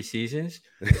 3 seasons.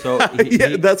 So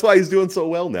that's why he's doing so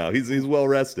well now. He's well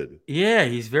rested. Yeah,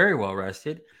 he's very well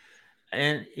rested.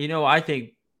 And you know, I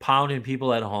think pounding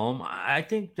people at home, I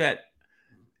think that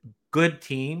good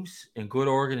teams and good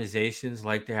organizations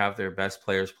like to have their best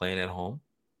players playing at home.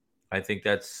 I think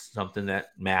that's something that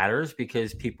matters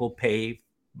because people pay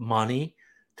money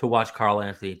to watch Karl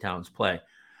Anthony Towns play.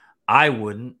 I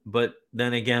wouldn't, but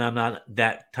then again, I'm not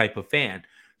that type of fan.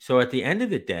 So at the end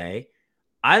of the day,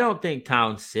 I don't think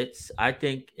Towns sits. I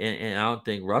think, and I don't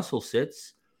think Russell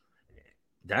sits.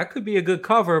 That could be a good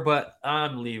cover, but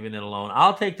I'm leaving it alone.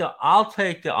 I'll take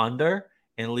the under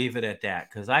and leave it at that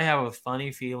because I have a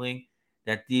funny feeling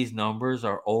that these numbers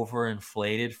are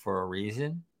overinflated for a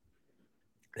reason.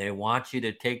 They want you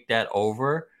to take that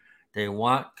over. They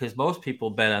want because most people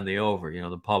bet on the over.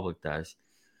 The public does.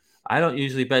 I don't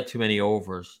usually bet too many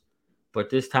overs, but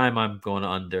this time I'm going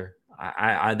under.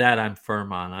 That I'm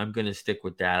firm on. I'm going to stick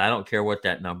with that. I don't care what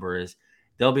that number is.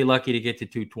 They'll be lucky to get to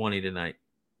 220 tonight.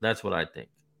 That's what I think.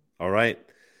 All right.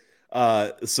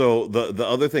 So the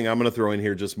other thing I'm going to throw in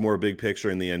here, just more big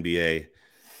picture in the NBA.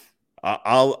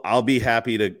 I'll be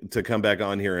happy to come back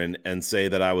on here and say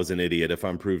that I was an idiot if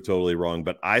I'm proved totally wrong.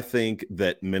 But I think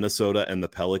that Minnesota and the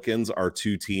Pelicans are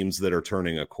two teams that are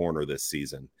turning a corner this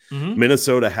season. Mm-hmm.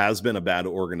 Minnesota has been a bad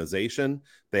organization.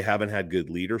 They haven't had good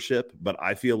leadership, but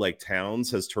I feel like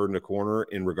Towns has turned a corner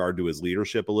in regard to his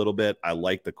leadership a little bit. I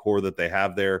like the core that they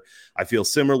have there. I feel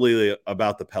similarly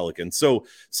about the Pelicans. So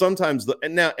sometimes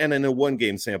and in a one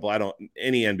game sample,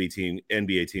 any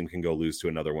NBA team can go lose to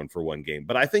another one for one game.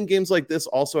 But I think games like this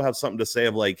also have something to say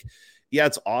of like, yeah,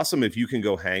 it's awesome if you can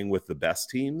go hang with the best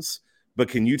teams, but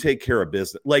can you take care of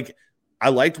business? Like, I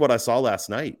liked what I saw last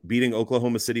night, beating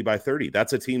Oklahoma City by 30.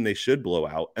 That's a team they should blow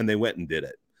out, and they went and did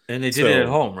it. And they did it at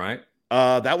home, right?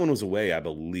 That one was away, I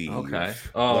believe. Okay.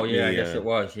 Oh, I guess it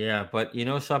was. Yeah, but you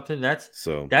know something? That's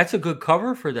a good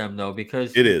cover for them, though,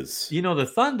 because it is.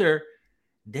 The Thunder,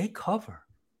 they cover.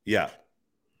 Yeah.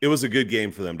 It was a good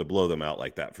game for them to blow them out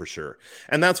like that, for sure.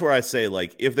 And that's where I say,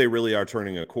 like, if they really are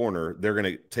turning a corner, they're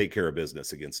going to take care of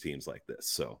business against teams like this.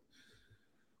 So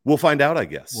we'll find out, I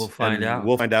guess. We'll find out.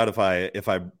 We'll find out if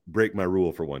I break my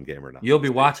rule for one game or not. You'll be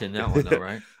watching that one, though,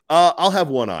 right? I'll have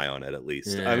one eye on it at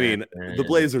least. Yeah, I mean, the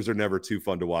Blazers are never too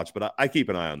fun to watch, but I keep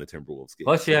an eye on the Timberwolves game.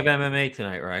 Plus, you have MMA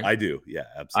tonight, right? I do. Yeah,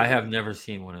 absolutely. I have never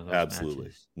seen one of those. Absolutely.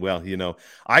 Matches. Well,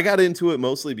 I got into it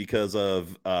mostly because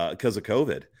of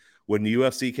COVID. When the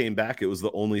UFC came back, it was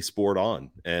the only sport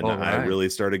on, and I really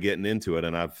started getting into it,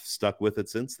 and I've stuck with it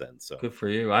since then. So good for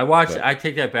you. I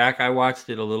take that back. I watched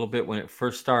it a little bit when it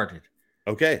first started.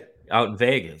 Okay. Out in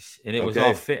Vegas, and it was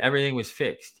all everything was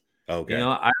fixed. Okay.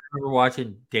 I remember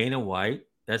watching Dana White.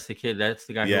 That's the kid. That's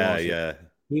the guy. Yeah.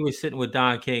 He was sitting with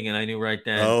Don King, and I knew right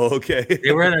then. Oh, okay.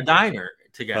 They were in a diner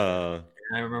together.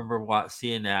 And I remember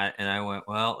seeing that, and I went,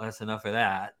 "Well, that's enough of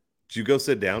that." Did you go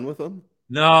sit down with them?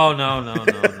 No.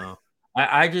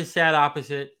 I just sat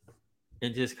opposite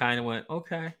and just kind of went,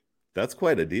 "Okay." That's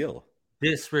quite a deal.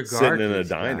 Disregard sitting in a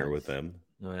diner with them.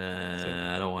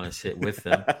 I don't want to sit with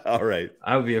them. All right.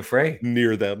 I would be afraid.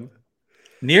 Near them.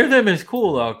 Near them is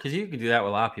cool, though, because you can do that with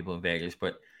a lot of people in Vegas.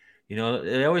 But,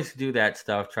 they always do that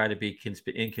stuff, try to be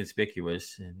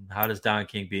inconspicuous. And how does Don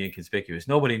King be inconspicuous?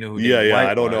 Nobody knew who Dana White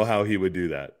I don't know how he would do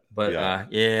that. But,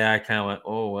 I kind of went,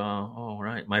 oh, well, all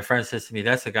right. My friend says to me,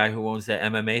 that's the guy who owns that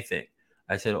MMA thing.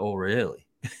 I said, oh, really?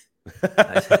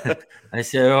 I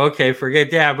said, okay, forget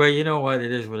that. But you know what?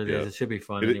 It is what it is. It should be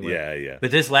fun anyway. Yeah.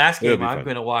 But this last game, I'm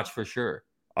going to watch for sure.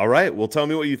 All right. Well, tell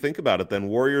me what you think about it then.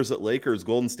 Warriors at Lakers,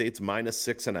 Golden State's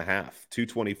 -6.5,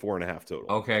 224.5 total.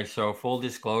 Okay. So full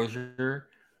disclosure,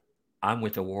 I'm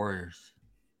with the Warriors.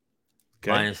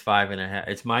 Okay. -5.5.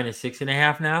 It's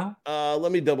 -6.5 now.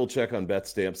 Let me double check on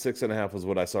BetStamp. 6.5 was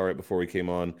what I saw right before we came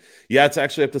on. Yeah, it's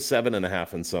actually up to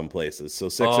 7.5 in some places. So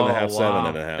 6.5,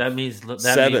 7.5. That means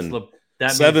Seven's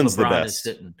the LeBron best. Is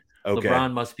sitting. Okay.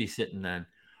 LeBron must be sitting then.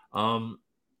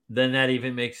 Then that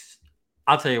even makes.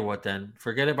 I'll tell you what. Then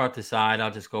forget about the side. I'll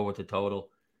just go with the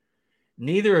total.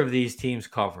 Neither of these teams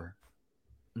cover.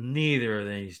 Neither of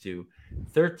these do.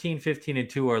 13, 15, and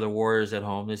 2 are the Warriors at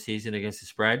home this season against the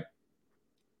spread.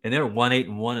 And they're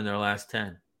 1-8-1 in their last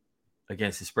 10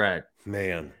 against the spread.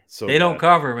 Man, they don't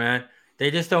cover, man. They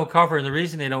just don't cover. And the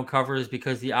reason they don't cover is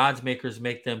because the odds makers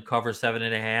make them cover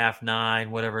 7.5,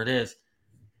 9, whatever it is.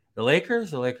 The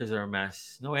Lakers are a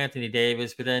mess. No Anthony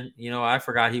Davis, but then, I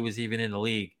forgot he was even in the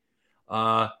league.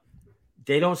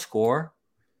 They don't score.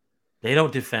 They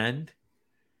don't defend.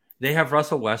 They have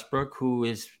Russell Westbrook, who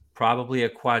is probably a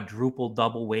quadruple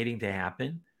double waiting to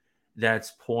happen.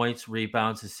 That's points,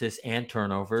 rebounds, assists, and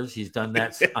turnovers. He's done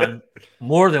that on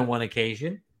more than one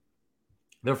occasion.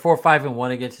 They're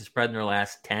 4-5-1 against the spread in their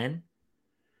last 10.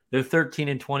 They're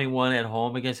 13-21 at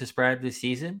home against the spread this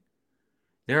season.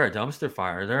 They're a dumpster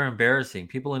fire. They're embarrassing.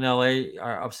 People in LA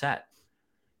are upset.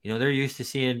 They're used to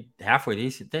seeing halfway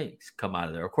decent things come out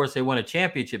of there. Of course, they won a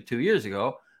championship 2 years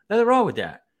ago. Nothing wrong with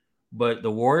that. But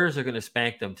the Warriors are going to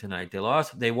spank them tonight.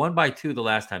 They won by 2 the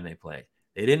last time they played.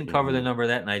 They didn't cover the number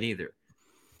that night either.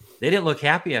 They didn't look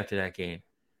happy after that game.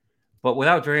 But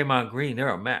without Draymond Green, they're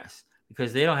a mess.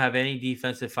 because they don't have any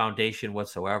defensive foundation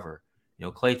whatsoever.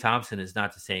 Klay Thompson is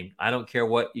not the same. I don't care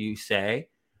what you say.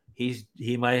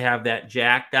 He might have that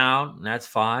jack down, and that's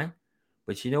fine.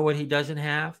 But you know what he doesn't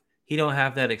have? He don't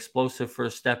have that explosive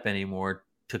first step anymore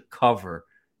to cover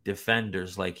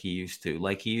defenders like he used to.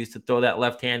 Like he used to throw that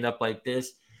left hand up like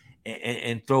this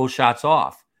and throw shots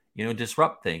off,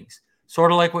 disrupt things.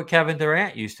 Sort of like what Kevin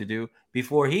Durant used to do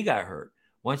before he got hurt.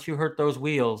 Once you hurt those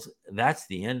wheels, that's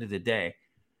the end of the day.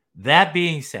 That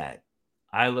being said,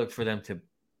 I look for them to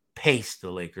pace the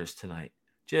Lakers tonight.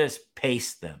 Just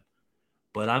pace them.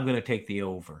 But I'm going to take the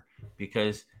over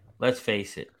because let's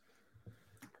face it,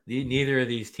 neither of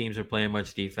these teams are playing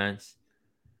much defense.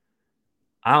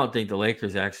 I don't think the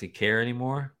Lakers actually care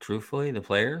anymore, truthfully, the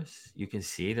players. You can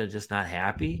see they're just not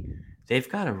happy. They've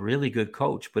got a really good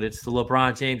coach, but it's the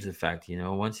LeBron James effect.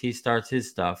 Once he starts his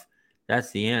stuff,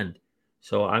 that's the end.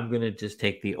 So I'm going to just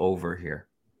take the over here.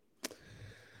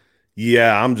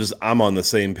 Yeah, I'm on the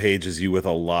same page as you with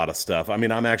a lot of stuff. I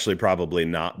mean, I'm actually probably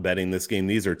not betting this game.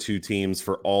 These are two teams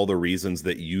for all the reasons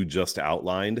that you just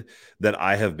outlined that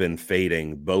I have been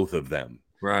fading both of them.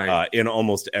 Right. In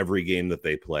almost every game that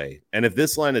they play. And if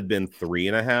this line had been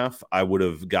 3.5, I would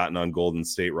have gotten on Golden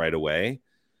State right away.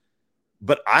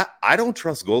 But I don't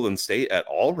trust Golden State at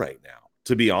all right now,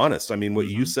 to be honest. I mean, what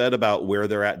you said about where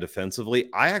they're at defensively,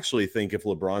 I actually think if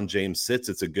LeBron James sits,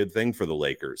 it's a good thing for the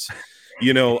Lakers.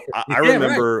 I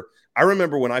remember I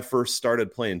remember when I first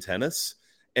started playing tennis.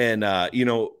 And,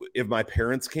 if my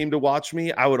parents came to watch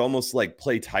me, I would almost like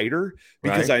play tighter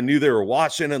because I knew they were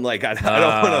watching and like, I don't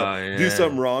want to do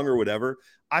something wrong or whatever.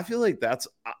 I feel like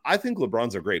I think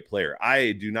LeBron's a great player.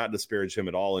 I do not disparage him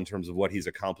at all in terms of what he's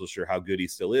accomplished or how good he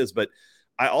still is. But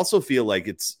I also feel like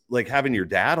it's like having your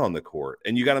dad on the court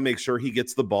and you got to make sure he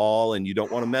gets the ball and you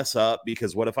don't want to mess up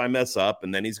because what if I mess up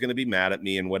and then he's going to be mad at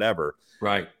me and whatever.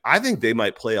 Right. I think they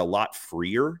might play a lot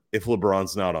freer if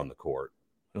LeBron's not on the court.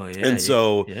 Oh, yeah, and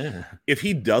so if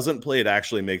he doesn't play, it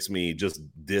actually makes me just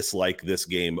dislike this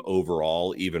game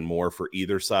overall even more for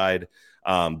either side.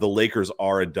 The Lakers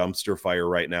are a dumpster fire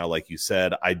right now. Like you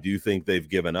said, I do think they've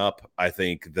given up. I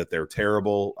think that they're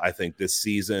terrible. I think this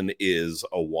season is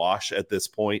a wash at this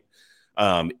point.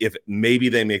 If maybe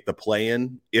they make the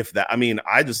play-in,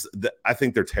 I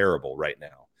think they're terrible right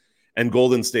now. And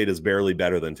Golden State is barely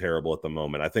better than terrible at the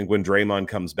moment. I think when Draymond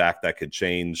comes back, that could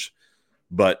change.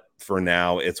 But for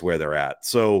now, it's where they're at.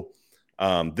 So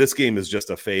this game is just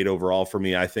a fade overall for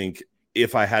me. I think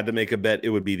if I had to make a bet, it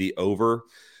would be the over.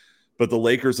 But the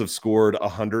Lakers have scored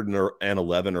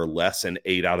 111 or less in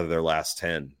 8 out of their last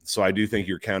 10. So I do think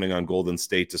you're counting on Golden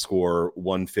State to score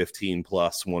 115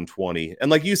 plus 120.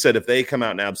 And like you said, if they come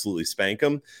out and absolutely spank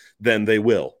them, then they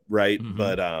will, right?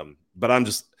 Mm-hmm. But I'm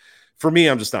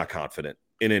just not confident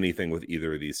in anything with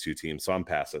either of these two teams. So I'm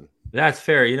passing. That's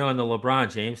fair. In the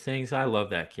LeBron James things, I love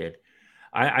that kid.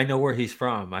 I know where he's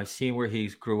from. I've seen where he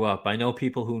grew up. I know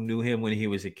people who knew him when he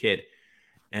was a kid.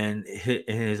 And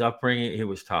his upbringing, it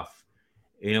was tough.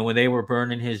 When they were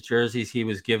burning his jerseys, he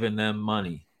was giving them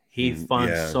money. He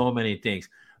funds so many things.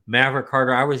 Maverick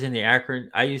Carter, I was in the Akron.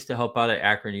 I used to help out at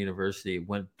Akron University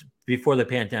before the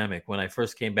pandemic. When I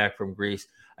first came back from Greece,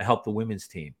 I helped the women's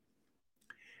team.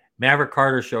 Maverick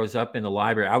Carter shows up in the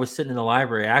library. I was sitting in the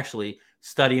library actually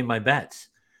studying my bets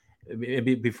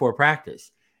before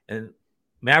practice. And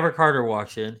Maverick Carter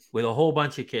walks in with a whole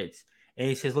bunch of kids. And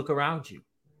he says, look around you.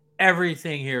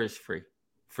 Everything here is free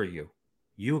for you.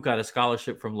 You got a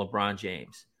scholarship from LeBron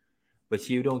James, but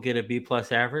you don't get a B+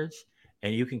 average,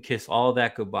 and you can kiss all of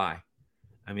that goodbye.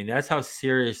 I mean, that's how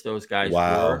serious those guys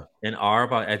were and are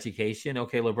about education.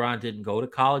 Okay, LeBron didn't go to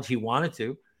college. He wanted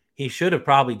to. He should have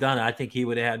probably done it. I think he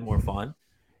would have had more fun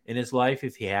in his life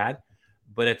if he had.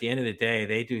 But at the end of the day,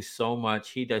 they do so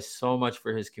much. He does so much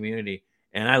for his community,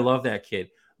 and I love that kid.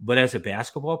 But as a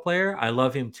basketball player, I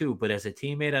love him too. But as a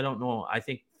teammate, I don't know. I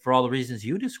think for all the reasons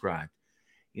you described,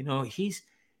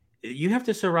 you have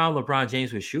to surround LeBron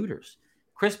James with shooters.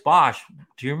 Chris Bosh,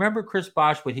 do you remember Chris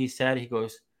Bosh, what he said? He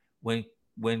goes, when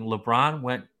LeBron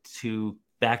went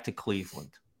back to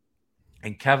Cleveland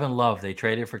and Kevin Love, they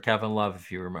traded for Kevin Love, if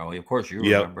you remember. Of course you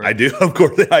remember. I do. Of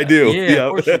course I do. Yeah,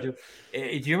 of course you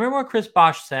do. Do you remember what Chris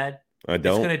Bosh said? I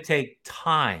don't. It's going to take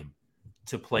time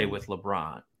to play with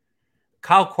LeBron.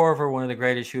 Kyle Korver, one of the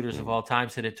greatest shooters of all time,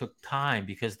 said it took time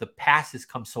because the passes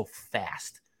come so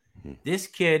fast. This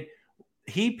kid,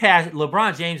 he passed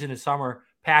LeBron James in the summer,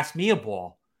 passed me a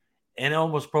ball and it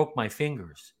almost broke my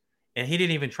fingers. And he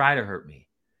didn't even try to hurt me.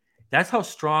 That's how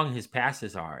strong his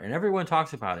passes are. And everyone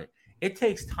talks about it. It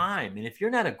takes time. And if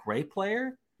you're not a great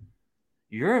player,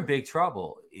 you're in big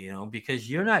trouble, because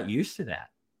you're not used to that.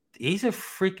 He's a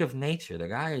freak of nature. The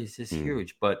guy is just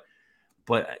huge. But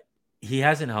but he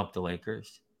hasn't helped the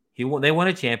Lakers. They won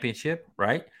a championship,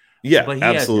 right? Yeah, But he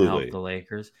hasn't helped absolutely. the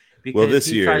Lakers Well, because this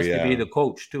he year, tries to be yeah. the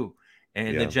coach too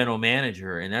and the Yeah. general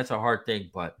manager, and that's a hard thing.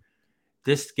 But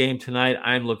this game tonight,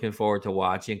 I'm looking forward to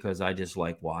watching because I just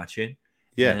like watching,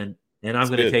 Yeah. and I'm It's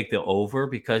going to good. take the over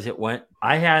because it went.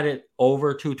 I had it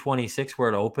over 226 where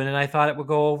it opened, and I thought it would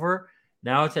go over.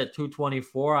 Now it's at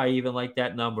 224. I even like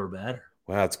that number better.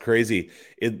 Wow, it's crazy.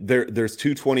 There's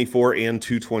 224 and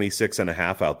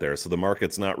 226.5 out there. So the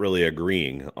market's not really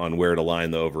agreeing on where to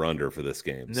line the over under for this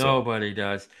game. So Nobody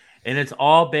does. And it's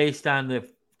all based on the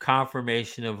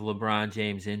confirmation of LeBron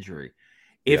James' injury.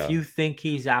 If yeah. you think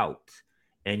he's out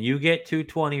and you get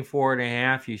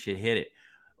 224.5, you should hit it.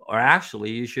 Or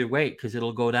actually, you should wait because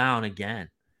it'll go down again.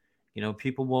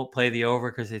 People won't play the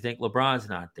over because they think LeBron's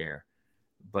not there.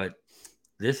 But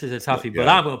this is a toughie. But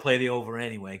Yeah. I'm going to play the over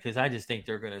anyway because I just think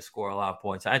they're going to score a lot of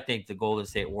points. I think the Golden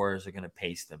State Warriors are going to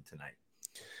pace them tonight.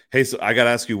 Hey, so I got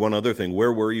to ask you one other thing.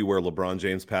 Where were you where LeBron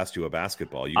James passed you a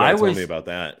basketball? You got to tell me about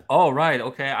that. Oh, right.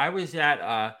 Okay. I was at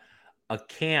a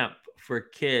camp for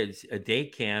kids, a day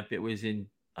camp.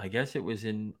 I guess it was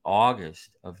in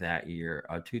August of that year,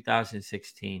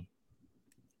 2016.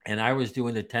 And I was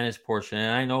doing the tennis portion.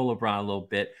 And I know LeBron a little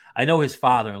bit. I know his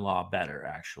father-in-law better,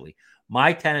 actually.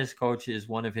 My tennis coach is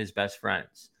one of his best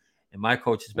friends. And my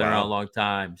coach has been around a long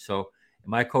time. So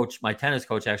my tennis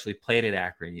coach actually played at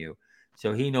Akron U.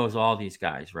 So he knows all these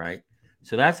guys, right?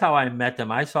 So that's how I met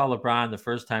them. I saw LeBron the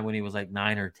first time when he was like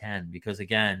 9 or 10 because,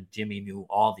 again, Jimmy knew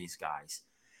all these guys.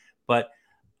 But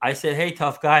I said, "Hey,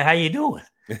 tough guy, how you doing?"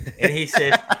 And he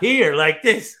said, "Here, like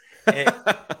this."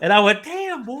 And I went,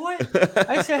 "Damn, boy."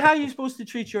 I said, "How are you supposed to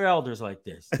treat your elders like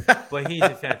this?" But he's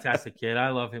a fantastic kid. I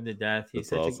love him to death.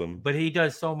 He's awesome. But he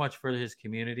does so much for his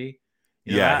community.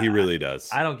 He really does.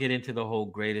 I don't get into the whole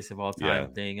greatest of all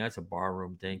time thing. That's a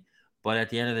barroom thing. But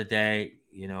at the end of the day,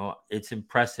 it's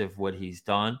impressive what he's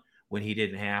done when he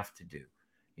didn't have to do.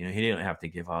 He didn't have to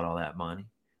give out all that money,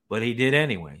 but he did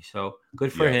anyway. So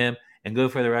good for him and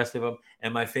good for the rest of them.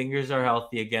 And my fingers are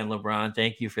healthy again, LeBron.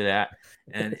 Thank you for that.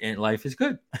 And life is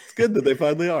good. It's good that they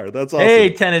finally are. That's awesome.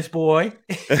 Hey, tennis boy.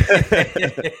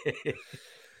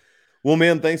 Well,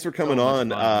 man, thanks for coming on.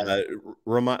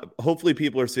 Hopefully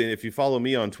people are seeing, if you follow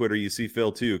me on Twitter, you see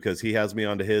Phil too, because he has me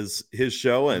onto his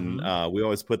show, and we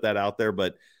always put that out there.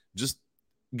 But just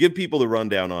give people the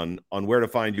rundown on where to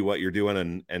find you, what you're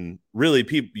doing, and really,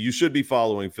 you should be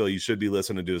following Phil. You should be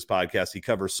listening to his podcast. He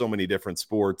covers so many different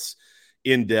sports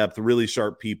in depth, really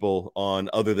sharp people on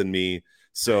other than me.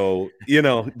 So,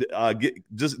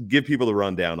 just give people the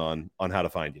rundown on how to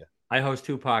find you. I host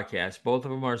 2 podcasts. Both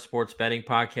of them are sports betting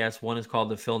podcasts. One is called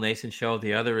the Phil Naessens Show.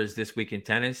 The other is This Week in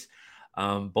Tennis.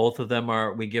 Both of them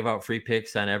we give out free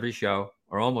picks on every show,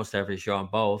 or almost every show on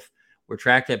both. We're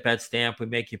tracked at BetStamp. We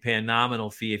make you pay a nominal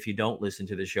fee if you don't listen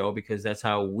to the show, because that's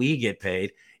how we get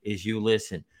paid, is you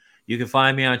listen. You can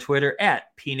find me on Twitter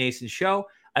at PNaessensShow.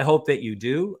 I hope that you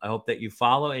do. I hope that you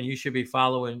follow, and you should be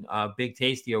following Big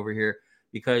Tasty over here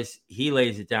because he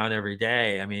lays it down every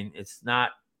day. I mean, it's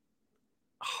not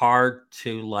hard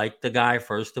to like the guy,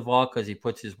 first of all, because he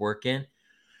puts his work in,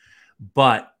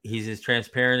 but he's as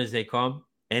transparent as they come,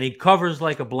 and he covers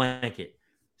like a blanket.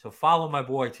 So follow my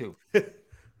boy too.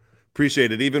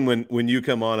 Appreciate it. Even when you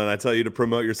come on and I tell you to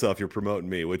promote yourself, you're promoting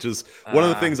me, which is one of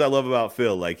the things I love about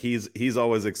Phil. Like he's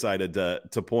always excited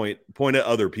to point at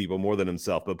other people more than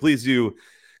himself. But please do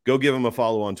go give him a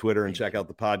follow on Twitter and check out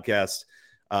the podcast.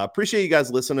 Appreciate you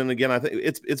guys listening again. I think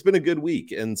it's been a good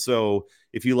week. And so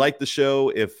if you like the show,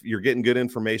 if you're getting good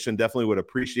information, definitely would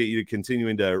appreciate you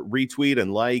continuing to retweet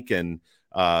and like and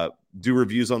do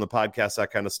reviews on the podcast,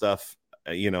 that kind of stuff.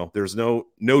 There's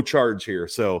no charge here.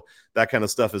 So that kind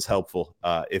of stuff is helpful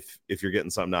if you're getting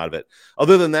something out of it.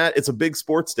 Other than that, it's a big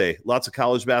sports day. Lots of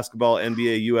college basketball,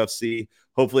 NBA, UFC.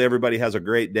 Hopefully everybody has a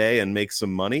great day and makes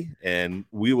some money. And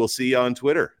we will see you on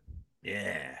Twitter.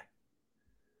 Yeah.